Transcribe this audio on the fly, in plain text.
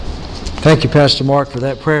Thank you, Pastor Mark, for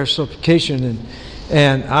that prayer of supplication.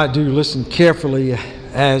 And I do listen carefully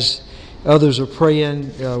as others are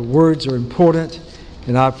praying. Words are important,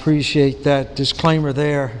 and I appreciate that disclaimer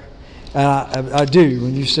there. I do,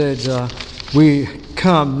 when you said we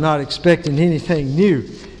come not expecting anything new.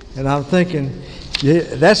 And I'm thinking, yeah,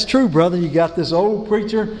 that's true, brother. You got this old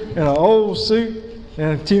preacher in an old suit,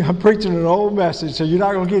 and I'm preaching an old message, so you're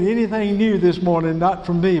not going to get anything new this morning, not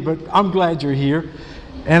from me, but I'm glad you're here.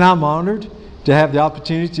 And I'm honored to have the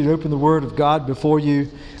opportunity to open the Word of God before you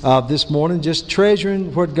this morning, just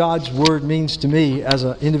treasuring what God's Word means to me as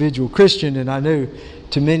an individual Christian, and I know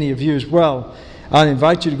to many of you as well. I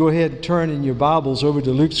invite you to go ahead and turn in your Bibles over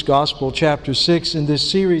to Luke's Gospel, chapter 6, in this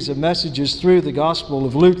series of messages through the Gospel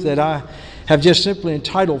of Luke that I have just simply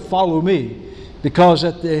entitled, Follow Me, because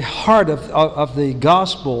at the heart of the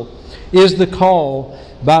Gospel is the call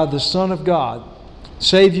by the Son of God,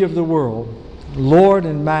 Savior of the world, Lord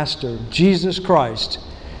and Master, Jesus Christ,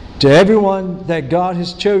 to everyone that God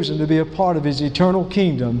has chosen to be a part of His eternal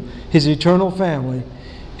kingdom, His eternal family,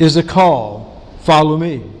 is the call, follow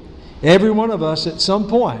me. Every one of us at some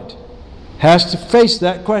point has to face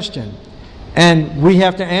that question, and we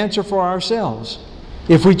have to answer for ourselves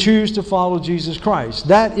if we choose to follow Jesus Christ.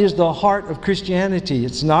 That is the heart of Christianity.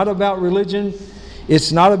 It's not about religion.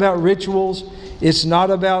 It's not about rituals. It's not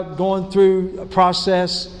about going through a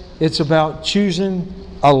process. It's about choosing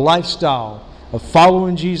a lifestyle of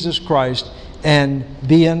following Jesus Christ and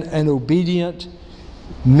being an obedient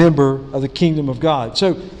member of the kingdom of God.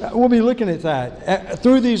 So we'll be looking at that.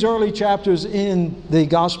 Through these early chapters in the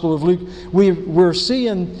Gospel of Luke, we're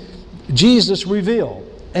seeing Jesus revealed.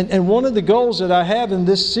 And one of the goals that I have in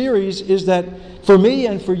this series is that for me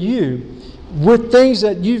and for you, with things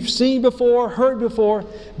that you've seen before, heard before,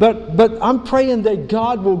 but I'm praying that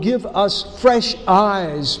God will give us fresh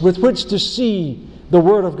eyes with which to see the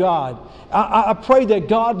Word of God. I pray that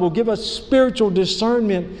God will give us spiritual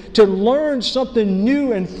discernment to learn something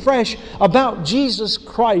new and fresh about Jesus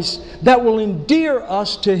Christ that will endear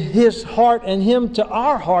us to His heart and Him to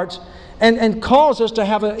our hearts and cause us to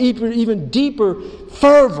have an even deeper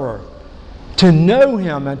fervor to know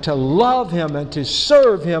Him and to love Him and to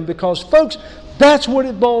serve Him, because, folks, that's what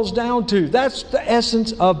it boils down to. That's the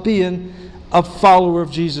essence of being a follower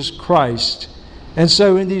of Jesus Christ. And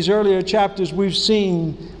so in these earlier chapters, we've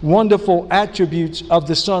seen wonderful attributes of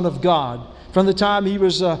the Son of God. From the time He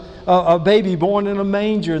was a baby born in a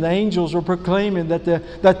manger, the angels were proclaiming that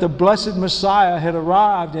the blessed Messiah had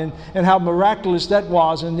arrived, and how miraculous that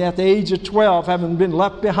was. And at the age of 12, having been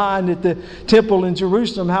left behind at the temple in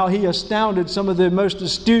Jerusalem, how He astounded some of the most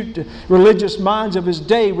astute religious minds of His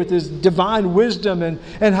day with His divine wisdom,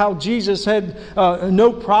 and how Jesus had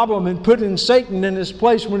no problem in putting Satan in his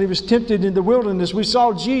place when He was tempted in the wilderness. We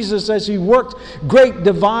saw Jesus as He worked great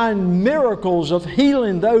divine miracles of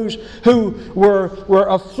healing those who were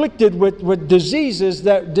afflicted with diseases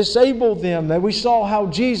that disabled them. And we saw how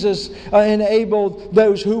Jesus enabled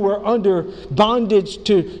those who were under bondage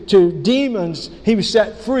to demons. He was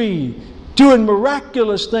set free, doing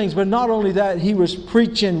miraculous things. But not only that, He was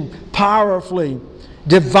preaching powerfully,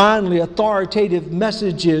 divinely authoritative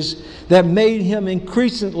messages that made Him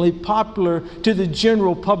increasingly popular to the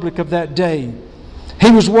general public of that day. He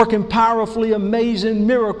was working powerfully amazing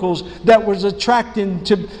miracles that was attracting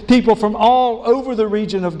to people from all over the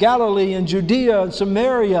region of Galilee and Judea and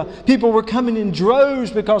Samaria. People were coming in droves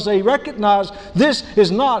because they recognized this is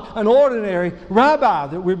not an ordinary rabbi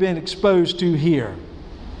that we're being exposed to here.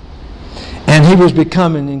 And He was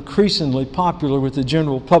becoming increasingly popular with the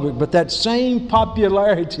general public. But that same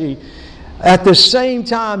popularity at the same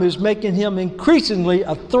time is making Him increasingly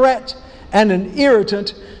a threat and an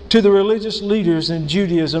irritant to the religious leaders in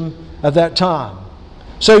Judaism of that time.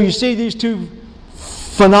 So you see these two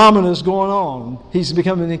phenomena going on. He's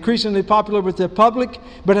becoming increasingly popular with the public,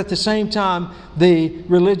 but at the same time, the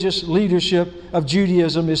religious leadership of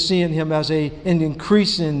Judaism is seeing Him as an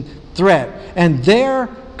increasing threat. And their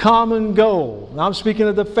common goal, and I'm speaking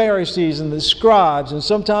of the Pharisees and the scribes and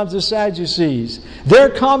sometimes the Sadducees, their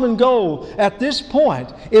common goal at this point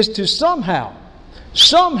is to somehow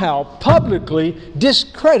publicly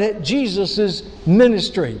discredit Jesus'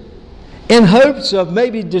 ministry in hopes of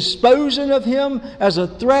maybe disposing of Him as a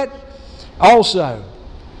threat also.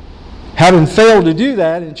 Having failed to do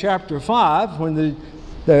that in chapter 5, when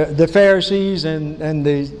the Pharisees and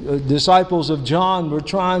the disciples of John were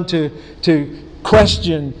trying to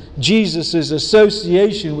question Jesus'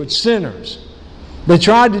 association with sinners. They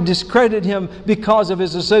tried to discredit Him because of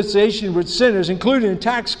His association with sinners, including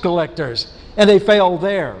tax collectors. And they failed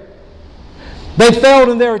there. They failed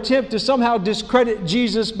in their attempt to somehow discredit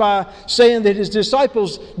Jesus by saying that his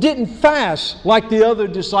disciples didn't fast like the other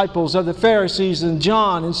disciples of the Pharisees and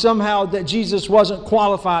John, and somehow that Jesus wasn't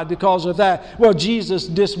qualified because of that. Well, Jesus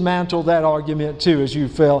dismantled that argument too, as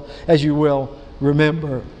you will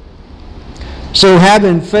remember. So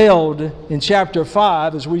having failed in chapter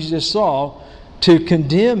 5, as we just saw, to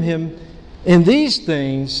condemn him in these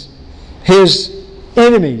things, his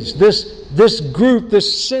enemies, this group,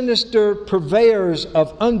 this sinister purveyors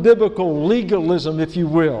of unbiblical legalism, if you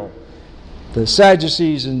will, the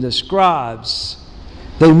Sadducees and the scribes,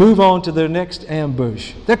 they move on to their next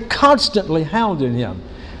ambush. They're constantly hounding him.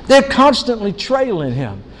 They're constantly trailing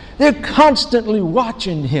him. They're constantly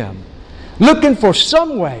watching him, looking for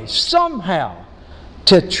some way, somehow,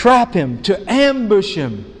 to trap him, to ambush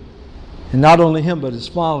him. And not only him, but his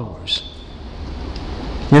followers.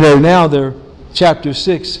 Now they're, chapter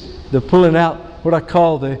 6, they're pulling out what I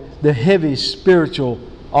call the heavy spiritual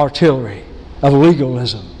artillery of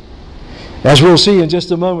legalism. As we'll see in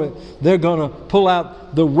just a moment, they're going to pull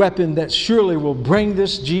out the weapon that surely will bring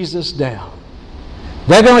this Jesus down.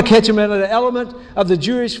 They're going to catch him in an element of the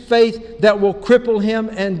Jewish faith that will cripple him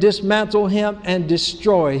and dismantle him and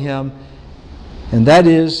destroy him. And that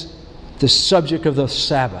is the subject of the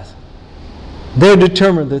Sabbath. They're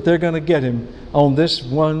determined that they're going to get him on this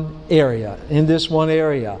one area, in this one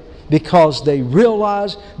area, because they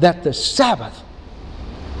realize that the Sabbath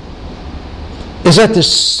is at the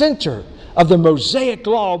center of the Mosaic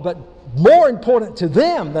law, but more important to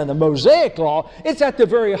them than the Mosaic law, it's at the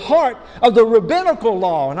very heart of the rabbinical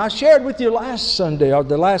law. And I shared with you last Sunday, or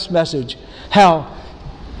the last message, how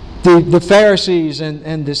the Pharisees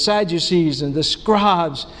and the Sadducees and the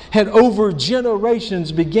scribes had over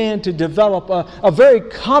generations began to develop a very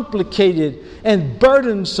complicated and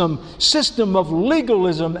burdensome system of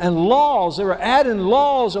legalism and laws. They were adding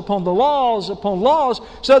laws upon laws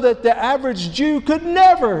so that the average Jew could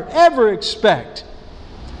never, ever expect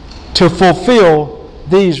to fulfill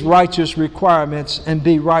these righteous requirements and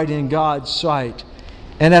be right in God's sight.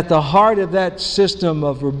 And at the heart of that system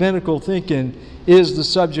of rabbinical thinking is the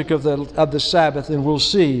subject of the Sabbath, and we'll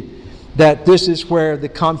see that this is where the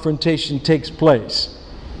confrontation takes place.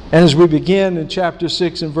 And as we begin in chapter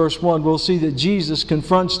 6 and verse 1, we'll see that Jesus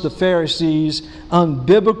confronts the Pharisees'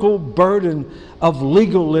 unbiblical burden of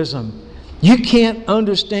legalism. You can't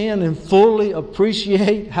understand and fully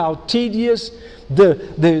appreciate how tedious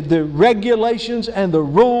the regulations and the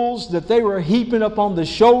rules that they were heaping up on the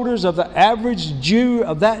shoulders of the average Jew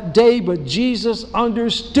of that day, but Jesus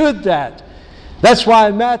understood that. That's why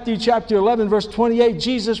in Matthew chapter 11, verse 28,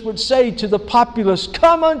 Jesus would say to the populace,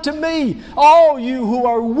 "Come unto me, all you who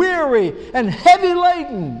are weary and heavy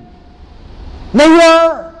laden." They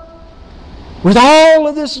were, with all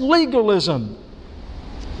of this legalism.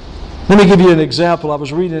 Let me give you an example. I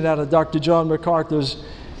was reading out of Dr. John MacArthur's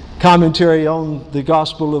commentary on the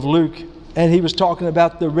Gospel of Luke, and he was talking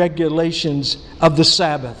about the regulations of the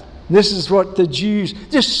Sabbath. This is what the Jews,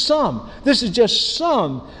 this is just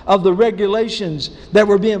some of the regulations that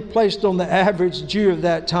were being placed on the average Jew of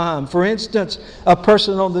that time. For instance, a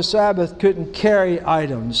person on the Sabbath couldn't carry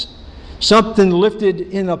items. Something lifted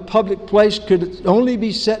in a public place could only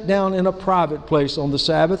be set down in a private place on the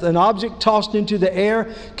Sabbath. An object tossed into the air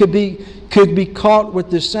could be caught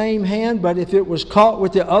with the same hand, but if it was caught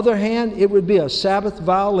with the other hand, it would be a Sabbath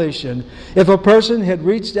violation. If a person had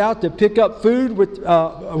reached out to pick up food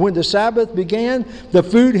when the Sabbath began, the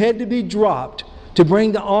food had to be dropped. To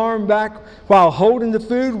bring the arm back while holding the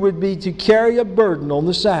food would be to carry a burden on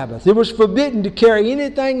the Sabbath. It was forbidden to carry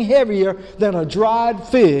anything heavier than a dried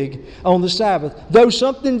fig on the Sabbath, though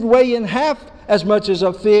something weighing half as much as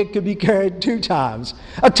a fig could be carried 2 times.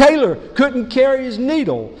 A tailor couldn't carry his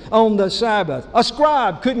needle on the Sabbath. A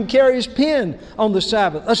scribe couldn't carry his pen on the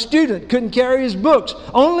Sabbath. A student couldn't carry his books.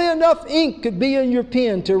 Only enough ink could be in your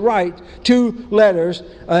pen to write 2 letters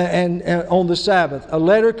and on the Sabbath. A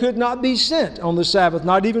letter could not be sent on the Sabbath,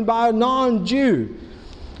 not even by a non-Jew.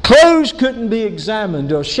 Clothes couldn't be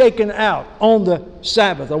examined or shaken out on the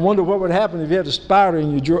Sabbath. I wonder what would happen if you had a spider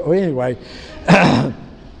in your drawer. Anyway,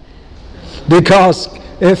 because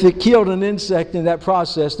if it killed an insect in that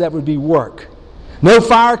process, that would be work. No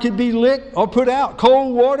fire could be lit or put out.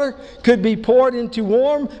 Cold water could be poured into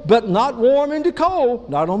warm, but not warm into cold,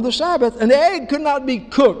 not on the Sabbath. An egg could not be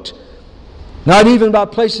cooked, not even by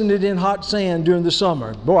placing it in hot sand during the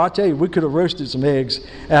summer. Boy, I tell you, we could have roasted some eggs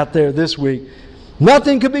out there this week.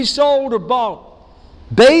 Nothing could be sold or bought.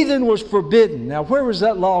 Bathing was forbidden. Now, where was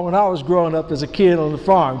that law when I was growing up as a kid on the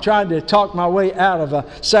farm, trying to talk my way out of a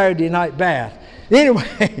Saturday night bath?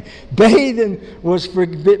 Anyway, bathing was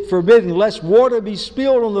forbidden lest water be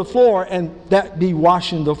spilled on the floor and that be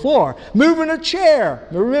washing the floor. Moving a chair.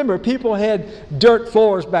 Remember, people had dirt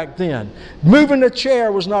floors back then. Moving a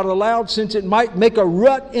chair was not allowed since it might make a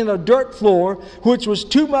rut in a dirt floor, which was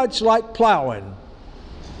too much like plowing.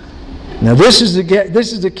 Now this is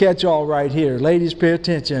the catch-all right here. Ladies, pay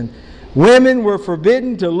attention. Women were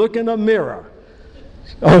forbidden to look in a mirror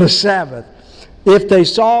on the Sabbath. If they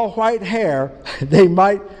saw white hair, they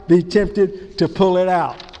might be tempted to pull it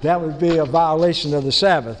out. That would be a violation of the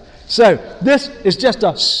Sabbath. So this is just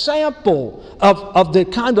a sample of the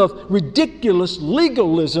kind of ridiculous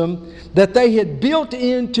legalism that they had built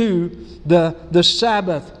into the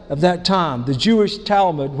Sabbath of that time. The Jewish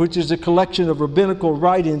Talmud, which is a collection of rabbinical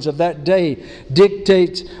writings of that day,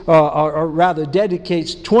 dedicates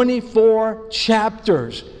 24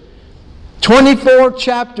 chapters. 24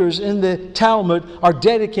 chapters in the Talmud are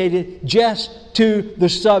dedicated just to the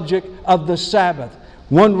subject of the Sabbath.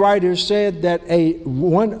 One writer said that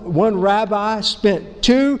one rabbi spent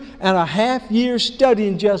 2.5 years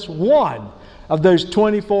studying just one of those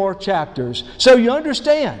 24 chapters. So you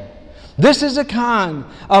understand, this is a kind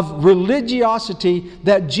of religiosity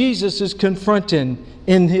that Jesus is confronting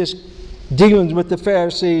in His dealings with the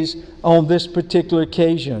Pharisees on this particular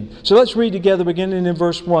occasion. So let's read together beginning in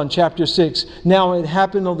verse 1, chapter 6. Now it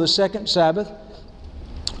happened on the second Sabbath,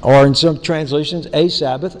 or in some translations, a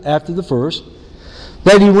Sabbath after the first,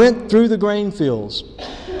 that He went through the grain fields.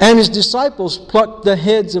 And His disciples plucked the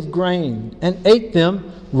heads of grain and ate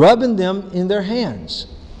them, rubbing them in their hands.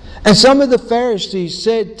 And some of the Pharisees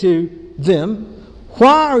said to them,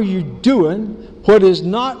 "Why are you doing what is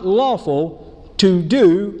not lawful to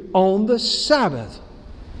do on the Sabbath?"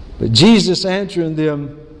 But Jesus answering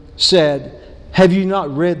them said, "Have you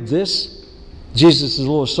not read this?" Jesus is a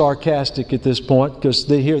little sarcastic at this point because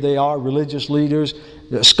here they are, religious leaders,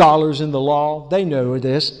 scholars in the law. They know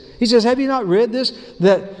this. He says, "Have you not read this?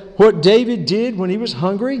 That what David did when he was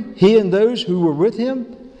hungry, he and those who were with him,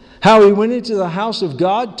 how he went into the house of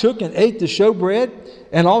God, took and ate the showbread,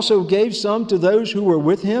 and also gave some to those who were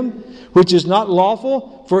with him, which is not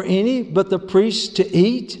lawful for any but the priests to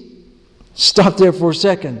eat?" Stop there for a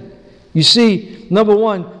second. You see, number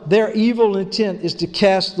one, their evil intent is to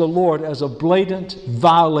cast the Lord as a blatant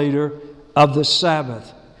violator of the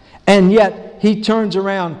Sabbath. And yet, He turns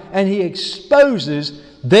around and He exposes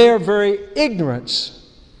their very ignorance.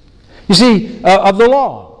 You see, of the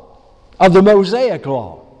law, of the Mosaic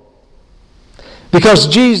law. Because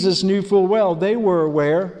Jesus knew full well they were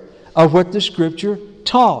aware of what the Scripture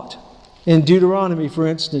taught. In Deuteronomy, for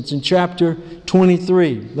instance, in chapter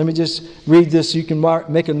 23. Let me just read this so you can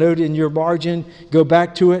make a note in your margin, go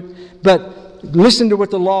back to it. But listen to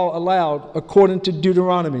what the law allowed according to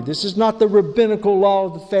Deuteronomy. This is not the rabbinical law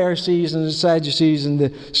of the Pharisees and the Sadducees and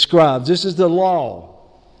the scribes. This is the law.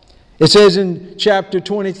 It says in chapter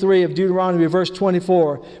 23 of Deuteronomy, verse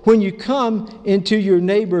 24, "When you come into your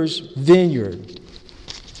neighbor's vineyard,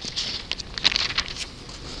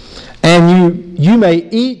 and you may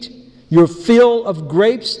eat your fill of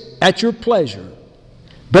grapes at your pleasure,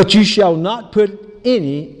 but you shall not put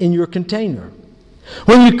any in your container.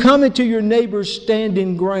 When you come into your neighbor's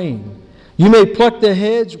standing grain, you may pluck the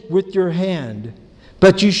heads with your hand,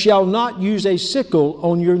 but you shall not use a sickle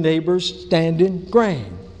on your neighbor's standing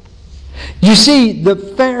grain." You see, the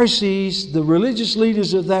Pharisees, the religious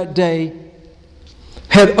leaders of that day,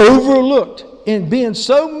 had overlooked, in being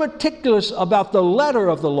so meticulous about the letter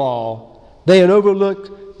of the law, they had overlooked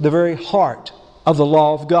the very heart of the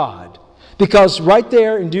law of God. Because right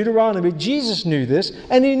there in Deuteronomy, Jesus knew this,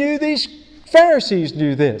 and He knew these Pharisees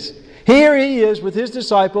knew this. Here He is with His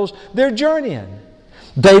disciples. They're journeying.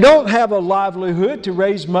 They don't have a livelihood to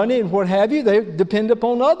raise money and what have you. They depend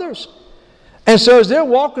upon others. And so as they're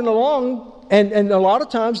walking along, and a lot of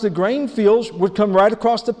times the grain fields would come right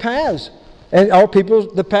across the paths. And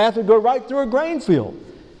the path would go right through a grain field.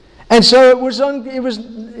 And so it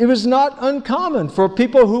was not uncommon for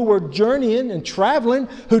people who were journeying and traveling,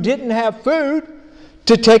 who didn't have food,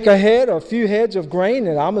 to take a few heads of grain,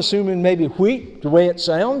 and I'm assuming maybe wheat, the way it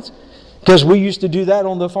sounds, because we used to do that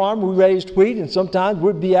on the farm. We raised wheat, and sometimes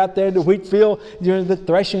we'd be out there in the wheat field during the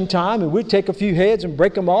threshing time, and we'd take a few heads and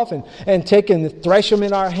break them off and take and thresh them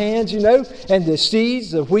in our hands, and the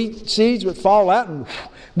seeds, the wheat seeds would fall out, and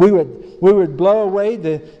we would blow away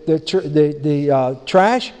the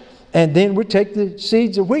trash. And then we'd take the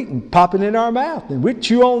seeds of wheat and pop it in our mouth. And we'd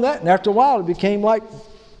chew on that. And after a while, it became like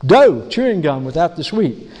dough, chewing gum without the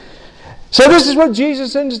sweet. So this is what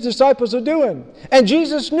Jesus and His disciples are doing. And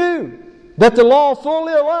Jesus knew that the law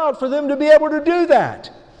fully allowed for them to be able to do that.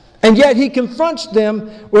 And yet he confronts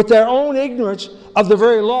them with their own ignorance of the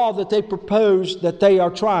very law that they propose that they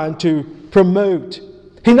are trying to promote.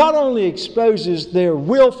 He not only exposes their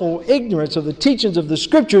willful ignorance of the teachings of the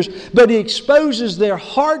Scriptures, but he exposes their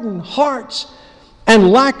hardened hearts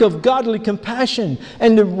and lack of godly compassion.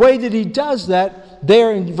 And the way that he does that,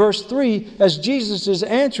 there in verse 3, as Jesus is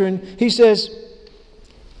answering, he says,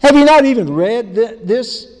 have you not even read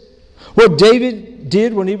this? What David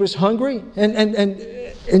did when he was hungry?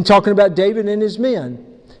 And talking about David and his men.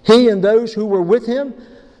 He and those who were with him,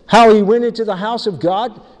 how he went into the house of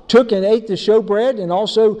God, took and ate the showbread, and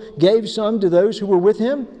also gave some to those who were with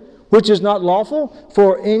him, which is not lawful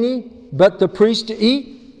for any but the priest to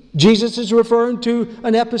eat. Jesus is referring to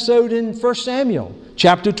an episode in 1 Samuel,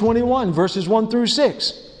 chapter 21, verses 1 through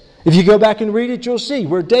 6. If you go back and read it, you'll see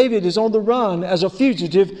where David is on the run as a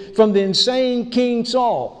fugitive from the insane King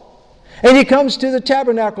Saul. And he comes to the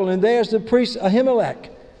tabernacle, and there's the priest Ahimelech.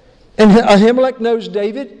 And Ahimelech knows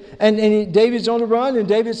David, and David's on the run, and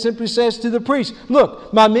David simply says to the priest,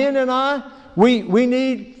 look, my men and I, we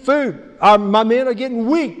need food. My men are getting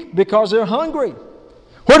weak because they're hungry.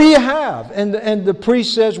 What do you have? And the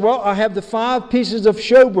priest says, well, I have the 5 pieces of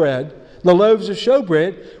showbread, the loaves of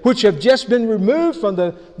showbread, which have just been removed from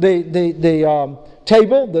the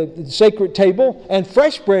table, the sacred table, and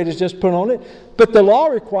fresh bread is just put on it. But the law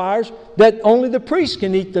requires that only the priest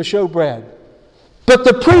can eat the showbread. But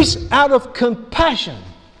the priest, out of compassion,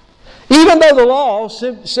 even though the law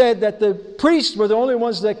said that the priests were the only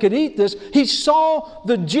ones that could eat this, he saw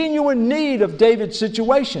the genuine need of David's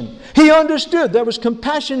situation. He understood there was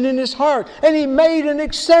compassion in his heart, and he made an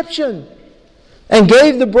exception and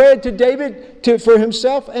gave the bread to David for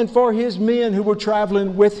himself and for his men who were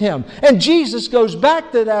traveling with him. And Jesus goes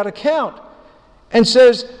back to that account and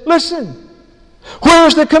says, listen, where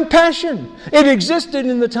is the compassion? It existed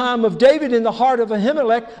in the time of David in the heart of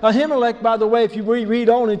Ahimelech. Ahimelech, by the way, if you read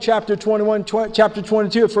on in chapter 21, chapter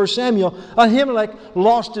 22 of 1 Samuel, Ahimelech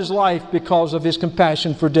lost his life because of his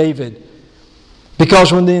compassion for David.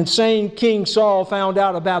 Because when the insane King Saul found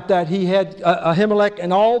out about that, he had Ahimelech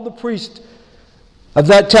and all the priests of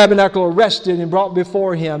that tabernacle arrested and brought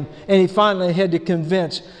before him. And he finally had to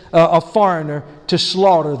convince a foreigner to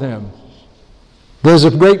slaughter them. There's a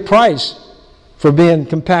great price for being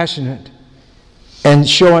compassionate and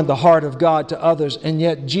showing the heart of God to others. And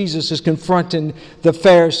yet Jesus is confronting the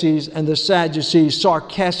Pharisees and the Sadducees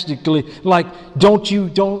sarcastically, like, don't you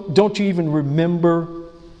even remember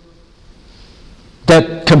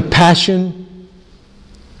that compassion,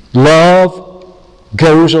 love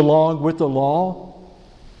goes along with the law?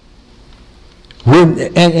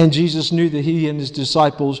 And Jesus knew that he and his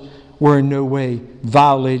disciples were in no way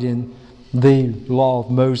violating the law of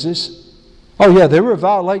Moses. Oh yeah, they were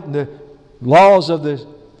violating the laws of the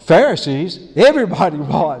Pharisees. Everybody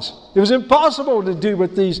was. It was impossible to do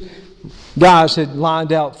what these guys had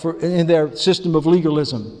lined out in their system of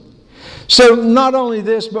legalism. So not only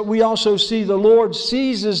this, but we also see the Lord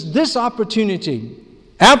seizes this opportunity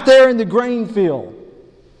out there in the grain field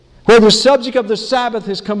where the subject of the Sabbath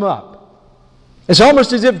has come up. It's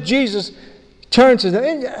almost as if Jesus turns to them.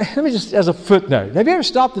 And let me just, as a footnote, have you ever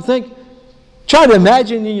stopped to think, try to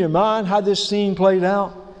imagine in your mind how this scene played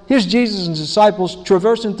out? Here's Jesus and his disciples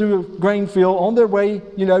traversing through a grain field on their way,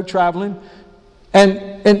 traveling.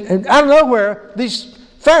 And out of nowhere, these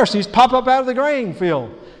Pharisees pop up out of the grain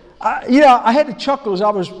field. I had to chuckle as I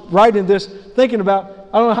was writing this, thinking about,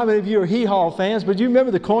 I don't know how many of you are hee-haw fans, but you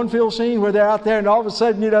remember the cornfield scene where they're out there and all of a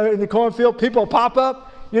sudden, in the cornfield, people pop up,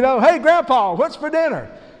 hey, Grandpa, what's for dinner?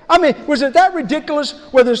 I mean, was it that ridiculous?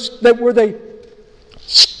 Were they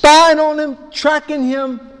spying on him, tracking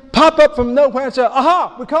him, pop up from nowhere and say,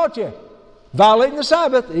 aha, we caught you. Violating the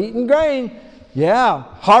Sabbath, eating grain. Yeah,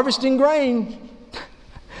 harvesting grain.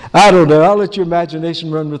 I don't know. I'll let your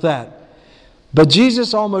imagination run with that. But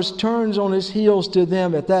Jesus almost turns on his heels to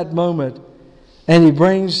them at that moment, and he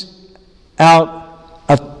brings out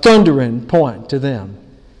a thundering point to them.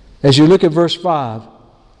 As you look at verse 5,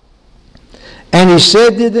 and he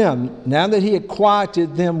said to them, now that he had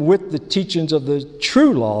quieted them with the teachings of the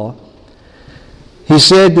true law, he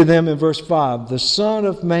said to them in verse 5, the Son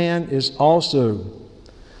of Man is also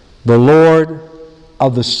the Lord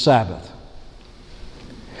of the Sabbath.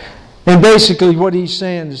 And basically what he's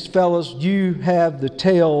saying is, fellas, you have the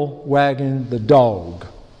tail wagging the dog.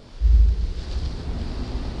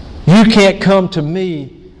 You can't come to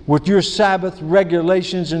me with your Sabbath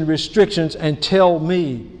regulations and restrictions and tell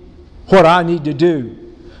me what I need to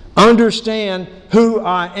do. Understand who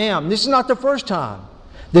I am. This is not the first time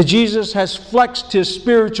that Jesus has flexed his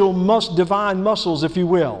spiritual divine muscles, if you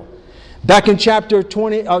will. Back in chapter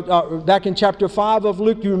 5 of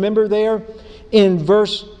Luke, you remember there in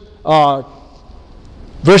verse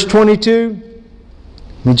 22,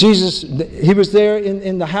 when Jesus, he was there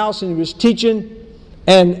in the house and he was teaching,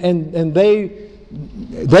 and they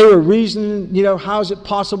were reasoning, how is it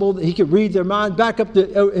possible that he could read their mind? Back up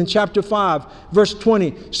in chapter 5, verse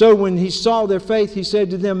 20. So when he saw their faith, he said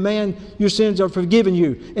to them, "Man, your sins are forgiven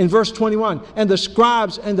you." In verse 21, and the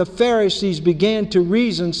scribes and the Pharisees began to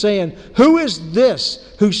reason, saying, "Who is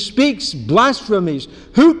this who speaks blasphemies?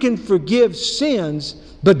 Who can forgive sins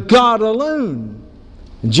but God alone?"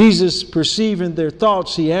 And Jesus, perceiving their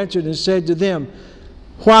thoughts, he answered and said to them,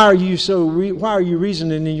 Why are you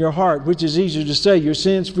reasoning in your heart? Which is easier to say, your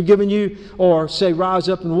sins forgiven you, or say, rise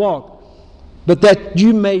up and walk? But that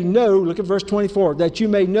you may know, look at verse 24, that you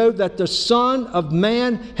may know that the Son of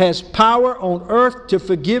Man has power on earth to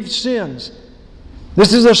forgive sins.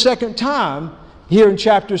 This is the second time here in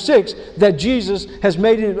chapter 6 that Jesus has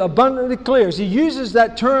made it abundantly clear. As he uses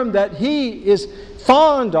that term that he is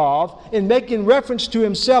fond of in making reference to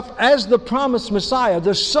himself as the promised Messiah,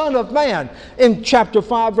 the Son of Man. In chapter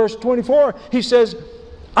 5, verse 24, he says,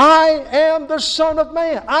 I am the Son of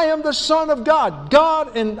Man. I am the Son of God.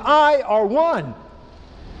 God and I are one.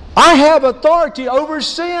 I have authority over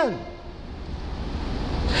sin.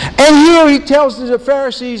 And here he tells the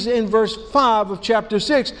Pharisees in verse 5 of chapter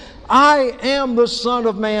 6, I am the Son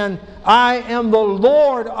of Man. I am the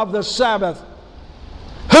Lord of the Sabbath.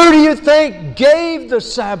 Who do you think gave the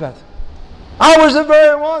Sabbath? I was the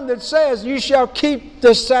very one that says, you shall keep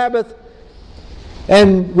the Sabbath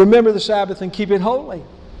and remember the Sabbath and keep it holy.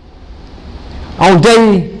 On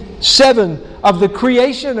day 7 of the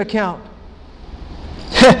creation account,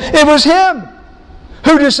 it was him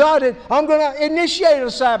who decided, I'm going to initiate a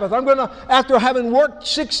Sabbath. I'm going to, after having worked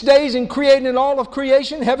 6 days in creating all of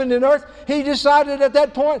creation, heaven and earth, he decided at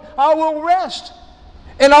that point, I will rest.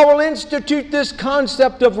 And I will institute this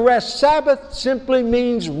concept of rest. Sabbath simply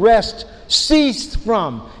means rest, ceased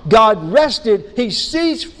from. God rested. He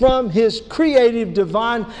ceased from His creative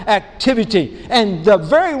divine activity. And the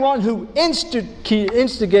very one who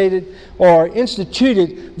instigated or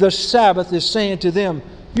instituted the Sabbath is saying to them,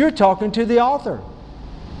 you're talking to the author.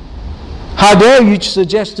 How dare you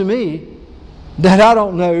suggest to me that I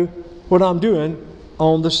don't know what I'm doing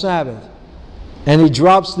on the Sabbath? And he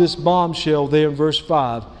drops this bombshell there in verse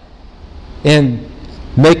 5 in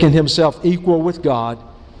making himself equal with God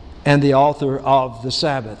and the author of the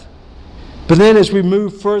Sabbath. But then as we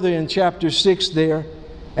move further in chapter 6 there,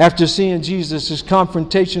 after seeing Jesus'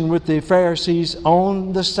 confrontation with the Pharisees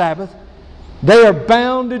on the Sabbath, they are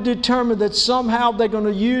bound to determine that somehow they're going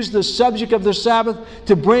to use the subject of the Sabbath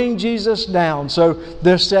to bring Jesus down. So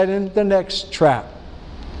they're setting the next trap.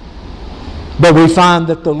 But we find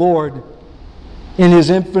that the Lord, in His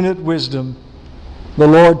infinite wisdom, the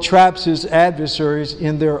Lord traps His adversaries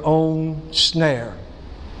in their own snare.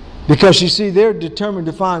 Because you see, they're determined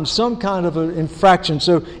to find some kind of an infraction.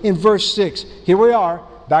 So in verse 6, here we are,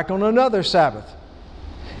 back on another Sabbath.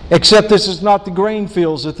 Except this is not the grain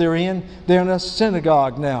fields that they're in a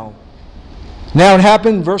synagogue now. Now it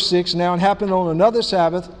happened, verse 6, now it happened on another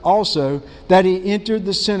Sabbath also that He entered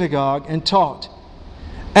the synagogue and taught.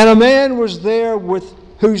 And a man was there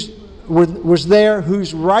whose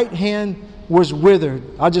right hand was withered.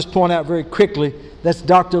 I'll just point out very quickly, that's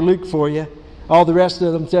Dr. Luke for you. All the rest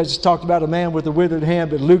of them just talked about a man with a withered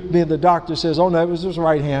hand, but Luke, being the doctor, says, oh no, it was his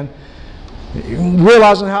right hand.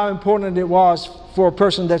 Realizing how important it was for a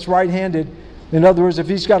person that's right-handed. In other words, if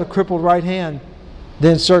he's got a crippled right hand,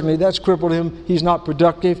 then certainly that's crippled him. He's not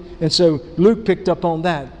productive. And so Luke picked up on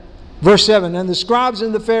that. Verse 7, and the scribes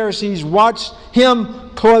and the Pharisees watched him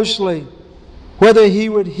closely, whether he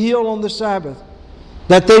would heal on the Sabbath,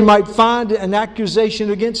 that they might find an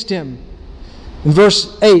accusation against him. In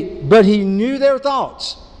verse 8, but he knew their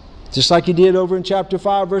thoughts, just like he did over in chapter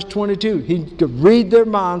 5, verse 22. He could read their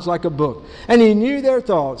minds like a book. And he knew their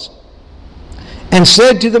thoughts, and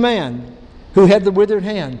said to the man who had the withered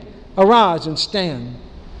hand, arise and stand.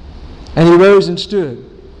 And he rose and stood.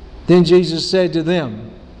 Then Jesus said to them,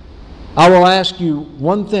 I will ask you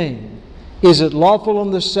one thing. Is it lawful on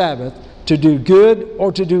the Sabbath to do good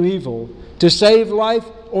or to do evil, to save life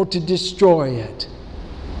or to destroy it?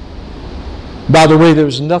 By the way, there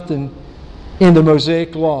was nothing in the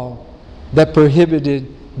Mosaic law that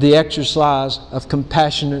prohibited the exercise of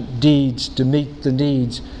compassionate deeds to meet the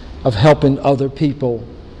needs of helping other people.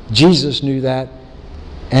 Jesus knew that,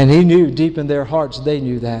 and He knew deep in their hearts they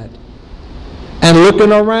knew that. And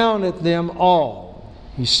looking around at them all,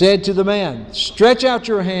 He said to the man, stretch out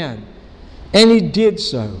your hand. And he did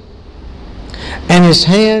so. And his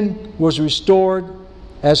hand was restored,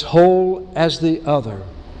 as whole as the other.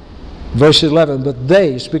 Verse 11, but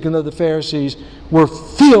they, speaking of the Pharisees, were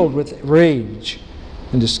filled with rage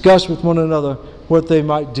and discussed with one another what they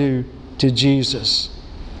might do to Jesus.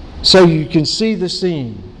 So you can see the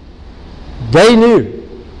scene. They knew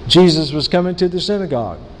Jesus was coming to the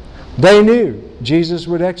synagogue. They knew Jesus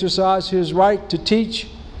would exercise his right to teach.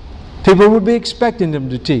 People would be expecting him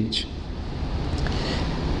to teach.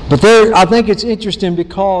 But I think it's interesting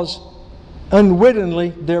because unwittingly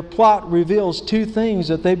their plot reveals two things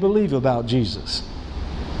that they believe about Jesus.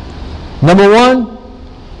 Number one,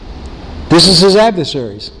 this is his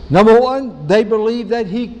adversaries. Number one, they believe that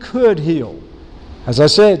he could heal. As I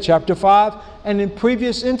said, chapter 5, and in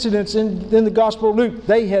previous incidents in the Gospel of Luke,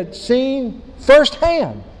 they had seen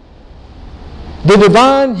firsthand the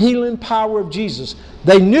divine healing power of Jesus.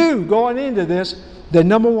 They knew going into this that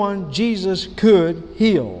number one, Jesus could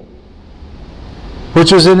heal,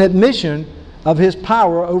 which was an admission of his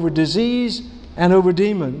power over disease and over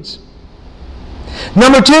demons.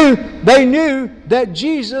 Number two, they knew that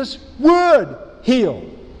Jesus would heal,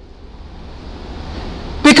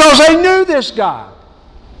 because they knew this guy.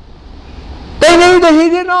 They knew that he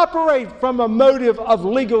didn't operate from a motive of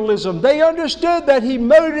legalism. They understood that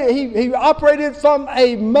he operated from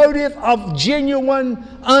a motive of genuine,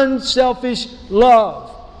 unselfish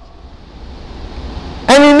love.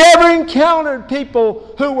 And he never encountered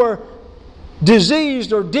people who were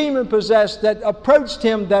diseased or demon-possessed that approached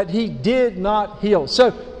him that he did not heal.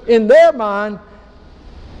 So in their mind,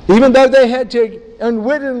 even though they had to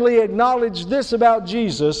unwittingly acknowledge this about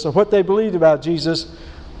Jesus, or what they believed about Jesus,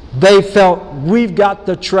 they felt, we've got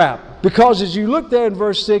the trap. Because as you look there in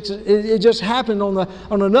verse 6, it just happened on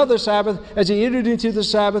another Sabbath, as he entered into the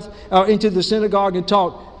synagogue and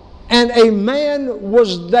taught. And a man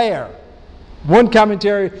was there. One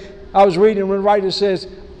commentary I was reading, one writer says,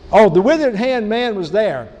 oh, the withered hand man was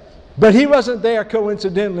there. But he wasn't there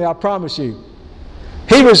coincidentally, I promise you.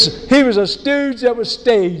 He was a stooge that was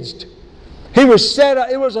staged. He was set up.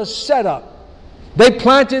 It was a setup. They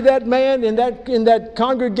planted that man in that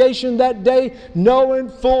congregation that day, knowing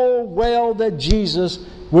full well that Jesus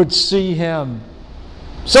would see him.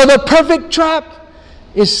 So the perfect trap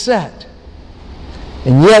is set.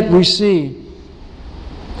 And yet we see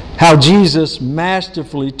how Jesus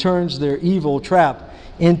masterfully turns their evil trap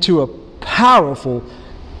into a powerful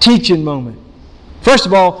teaching moment. First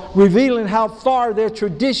of all, revealing how far their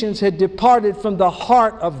traditions had departed from the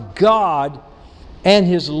heart of God and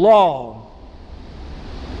His law.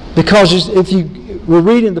 Because if we're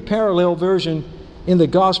reading the parallel version in the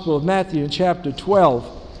Gospel of Matthew in chapter 12.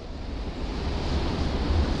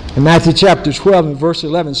 In Matthew chapter 12 and verse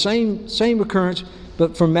 11, same occurrence,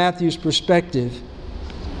 but from Matthew's perspective.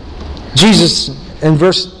 Jesus in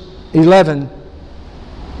verse 11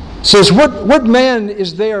 says, What man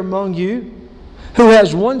is there among you who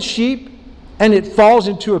has one sheep and it falls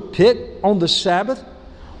into a pit on the Sabbath,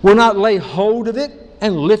 will not lay hold of it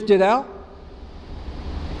and lift it out?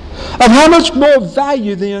 Of how much more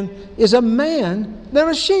value then is a man than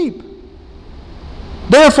a sheep?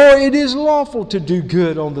 Therefore it is lawful to do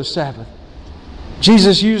good on the Sabbath.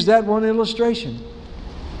 Jesus used that one illustration.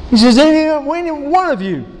 He says, any one of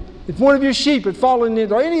you, if one of your sheep had fallen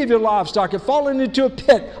into, or any of your livestock had fallen into a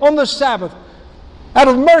pit on the Sabbath, out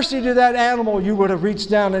of mercy to that animal, you would have reached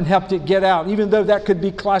down and helped it get out, even though that could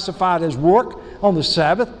be classified as work on the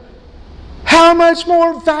Sabbath. How much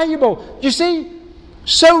more valuable? You see,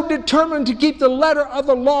 so determined to keep the letter of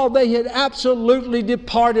the law, they had absolutely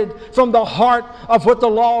departed from the heart of what the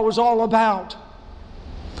law was all about.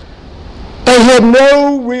 They had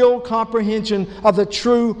no real comprehension of the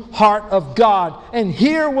true heart of God. And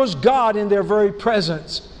here was God in their very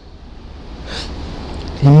presence.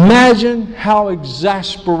 Imagine how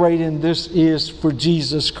exasperating this is for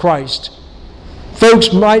Jesus Christ.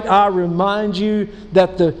 Folks, might I remind you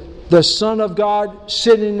that the Son of God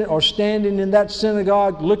sitting or standing in that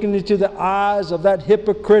synagogue, looking into the eyes of that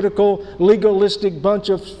hypocritical, legalistic bunch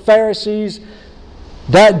of Pharisees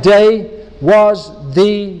that day, was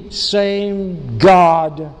the same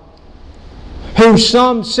God who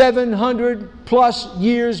some 700 plus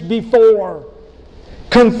years before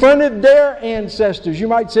confronted their ancestors. You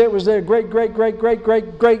might say it was their great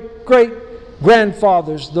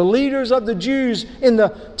grandfathers, the leaders of the Jews in the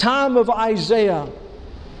time of Isaiah.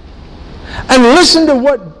 And listen to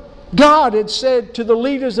what God had said to the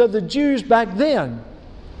leaders of the Jews back then.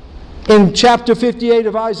 In chapter 58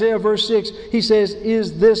 of Isaiah, verse 6, He says,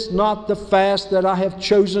 Is this not the fast that I have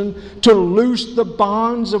chosen, to loose the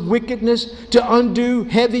bonds of wickedness, to undo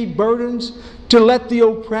heavy burdens, to let the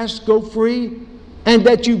oppressed go free, and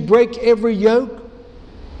that you break every yoke?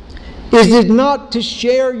 Is it not to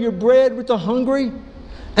share your bread with the hungry,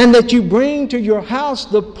 and that you bring to your house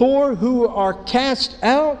the poor who are cast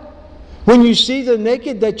out? When you see the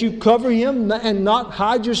naked, that you cover him and not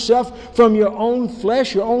hide yourself from your own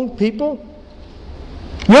flesh, your own people?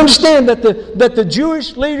 You understand that the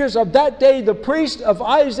Jewish leaders of that day, the priests of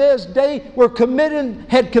Isaiah's day,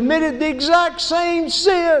 had committed the exact same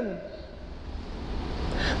sin.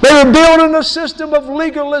 They were building a system of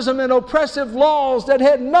legalism and oppressive laws that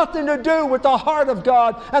had nothing to do with the heart of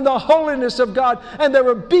God and the holiness of God. And they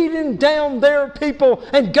were beating down their people.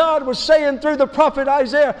 And God was saying through the prophet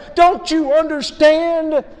Isaiah, don't you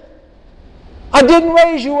understand? I didn't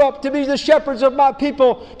raise you up to be the shepherds of my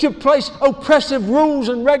people, to place oppressive rules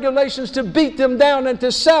and regulations, to beat them down and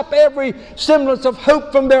to sap every semblance of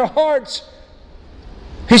hope from their hearts.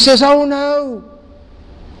 He says, oh no.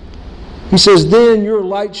 He says, then your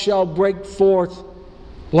light shall break forth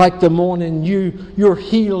like the morning. Your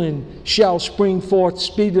healing shall spring forth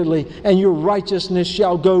speedily, and your righteousness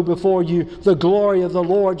shall go before you. The glory of the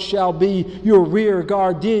Lord shall be your rear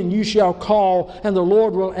guard. Then you shall call, and the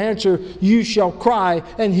Lord will answer. You shall cry,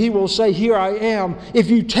 and He will say, here I am. If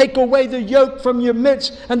you take away the yoke from your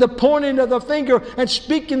midst, and the pointing of the finger, and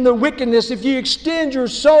speaking the wickedness, if you extend your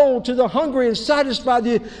soul to the hungry and satisfy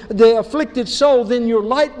the afflicted soul, then your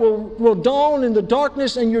light will dawn in the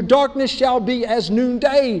darkness, and your darkness shall be as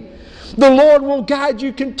noonday. The Lord will guide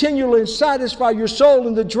you continually and satisfy your soul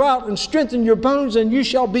in the drought and strengthen your bones, and you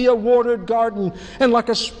shall be a watered garden and like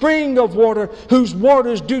a spring of water whose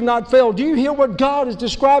waters do not fail. Do you hear what God is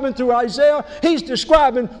describing through Isaiah? He's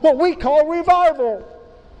describing what we call revival.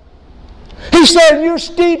 He said, you're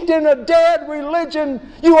steeped in a dead religion.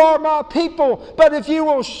 You are my people. But if you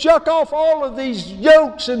will shuck off all of these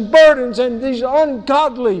yokes and burdens and these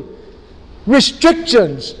ungodly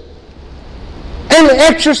restrictions, and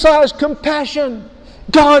exercise compassion,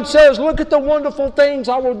 God says, look at the wonderful things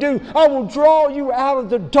I will do. I will draw you out of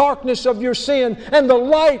the darkness of your sin, and the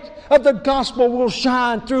light of the gospel will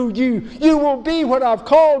shine through you. You will be what I've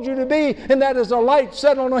called you to be, and that is a light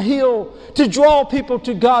set on a hill to draw people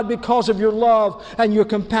to God because of your love and your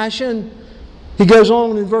compassion. He goes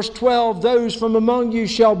on in verse 12, those from among you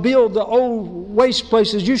shall build the old waste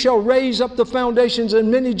places. You shall raise up the foundations in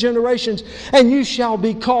many generations, and you shall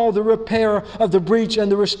be called the repairer of the breach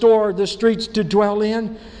and the restorer of the streets to dwell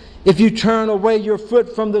in. If you turn away your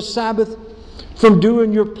foot from the Sabbath, from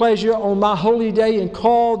doing your pleasure on my holy day, and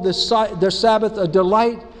call the Sabbath a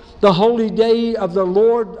delight, the holy day of the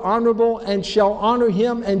Lord honorable, and shall honor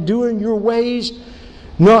Him, and doing your ways,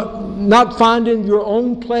 not finding your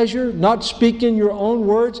own pleasure, not speaking your own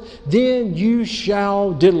words, then you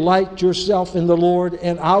shall delight yourself in the Lord,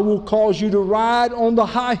 and I will cause you to ride on the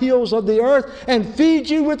high hills of the earth and feed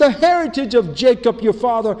you with the heritage of Jacob your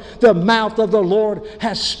father. The mouth of the Lord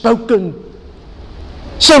has spoken.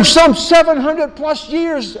 So some 700 plus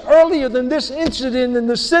years earlier than this incident in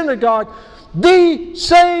the synagogue, the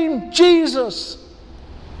same Jesus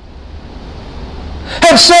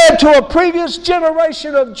had said to a previous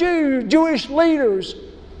generation of Jewish leaders,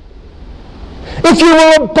 if you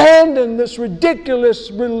will abandon this ridiculous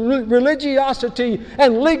religiosity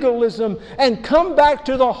and legalism and come back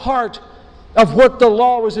to the heart of what the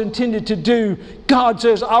law was intended to do, God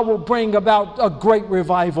says, I will bring about a great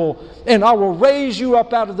revival, and I will raise you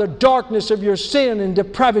up out of the darkness of your sin and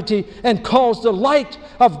depravity and cause the light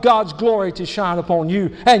of God's glory to shine upon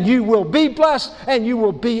you, and you will be blessed, and you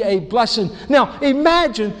will be a blessing. Now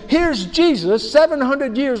imagine, here's Jesus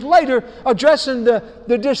 700 years later addressing the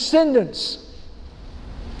descendants.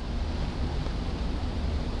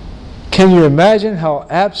 Can you imagine how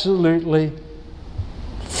absolutely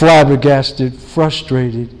flabbergasted,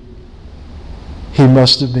 frustrated he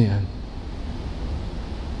must have been?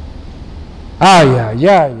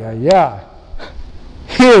 Yeah.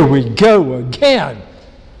 Here we go again.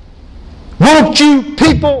 Won't you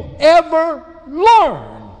people ever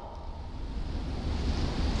learn?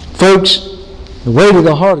 Folks, the way to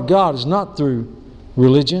the heart of God is not through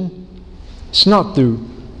religion. It's not through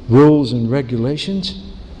rules and regulations.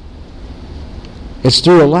 It's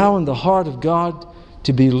through allowing the heart of God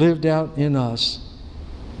to be lived out in us.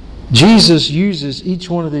 Jesus uses each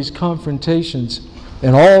one of these confrontations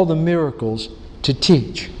and all the miracles to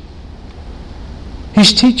teach.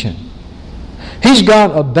 He's teaching. He's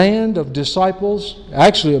got a band of disciples,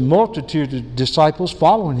 actually a multitude of disciples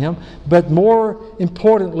following Him, but more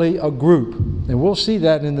importantly, a group. And we'll see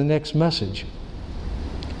that in the next message.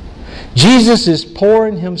 Jesus is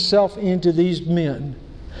pouring Himself into these men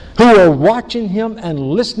who are watching Him and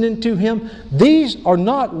listening to Him. These are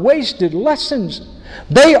not wasted lessons.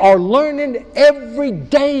 They are learning every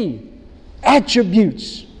day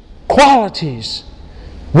attributes, qualities,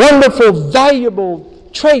 wonderful, valuable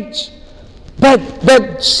traits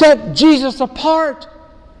that set Jesus apart.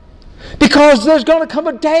 Because there's going to come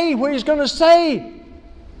a day where He's going to say,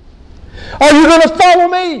 are you going to follow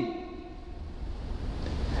me?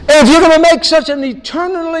 And if you're going to make such an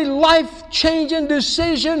eternally life-changing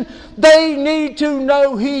decision, they need to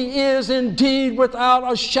know He is indeed,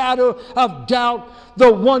 without a shadow of doubt,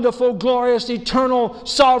 the wonderful, glorious, eternal,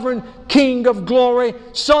 sovereign King of glory,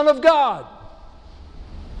 Son of God.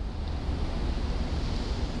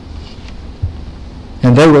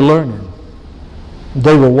 And they were learning.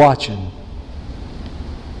 They were watching.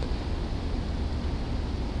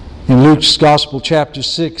 In Luke's Gospel, chapter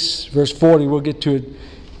 6, verse 40, we'll get to it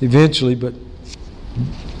eventually, but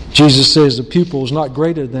Jesus says the pupil is not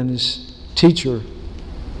greater than his teacher.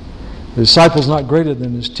 The disciple is not greater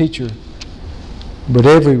than his teacher, but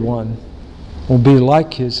everyone will be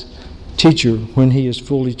like his teacher when he is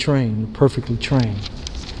fully trained, perfectly trained.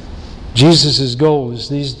 Jesus' goal is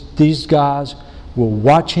these guys will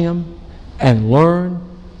watch Him and learn,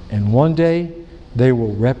 and one day they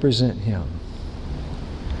will represent Him.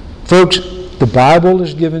 Folks, the Bible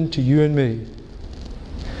is given to you and me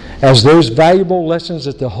as those valuable lessons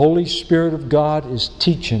that the Holy Spirit of God is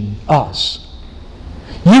teaching us.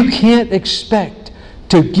 You can't expect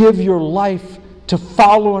to give your life to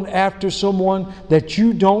following after someone that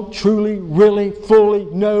you don't truly, really, fully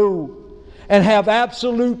know and have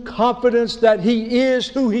absolute confidence that He is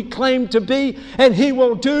who He claimed to be, and He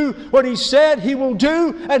will do what He said He will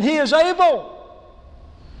do, and He is able.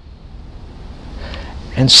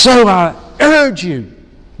 And so I urge you,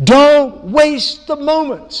 don't waste the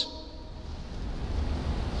moments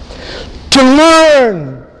to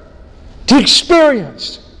learn, to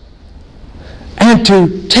experience, and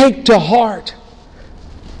to take to heart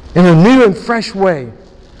in a new and fresh way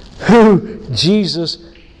who Jesus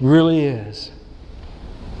really is.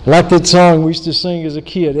 Like that song we used to sing as a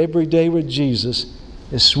kid, every day with Jesus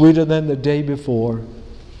is sweeter than the day before.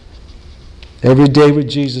 Every day with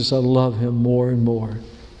Jesus I love Him more and more.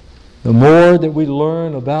 The more that we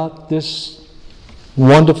learn about this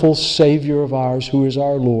wonderful Savior of ours who is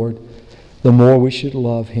our Lord, the more we should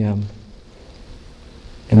love Him.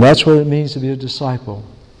 And that's what it means to be a disciple.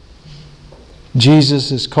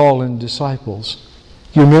 Jesus is calling disciples.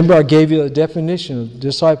 You remember I gave you a definition of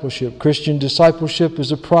discipleship. Christian discipleship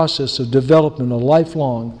is a process of developing a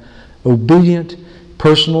lifelong, obedient,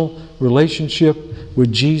 personal relationship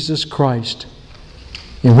with Jesus Christ,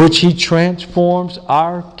 in which He transforms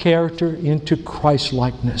our character into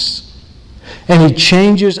Christ-likeness. And He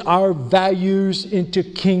changes our values into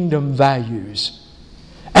kingdom values.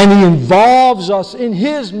 And He involves us in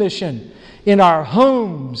His mission, in our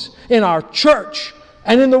homes, in our church,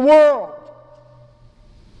 and in the world.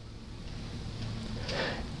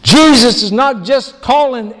 Jesus is not just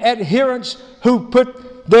calling adherents who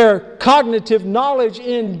put their cognitive knowledge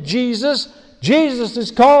in Jesus. Jesus is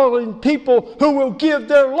calling people who will give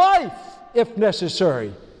their life if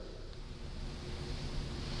necessary.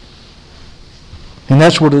 And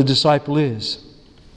that's what a disciple is.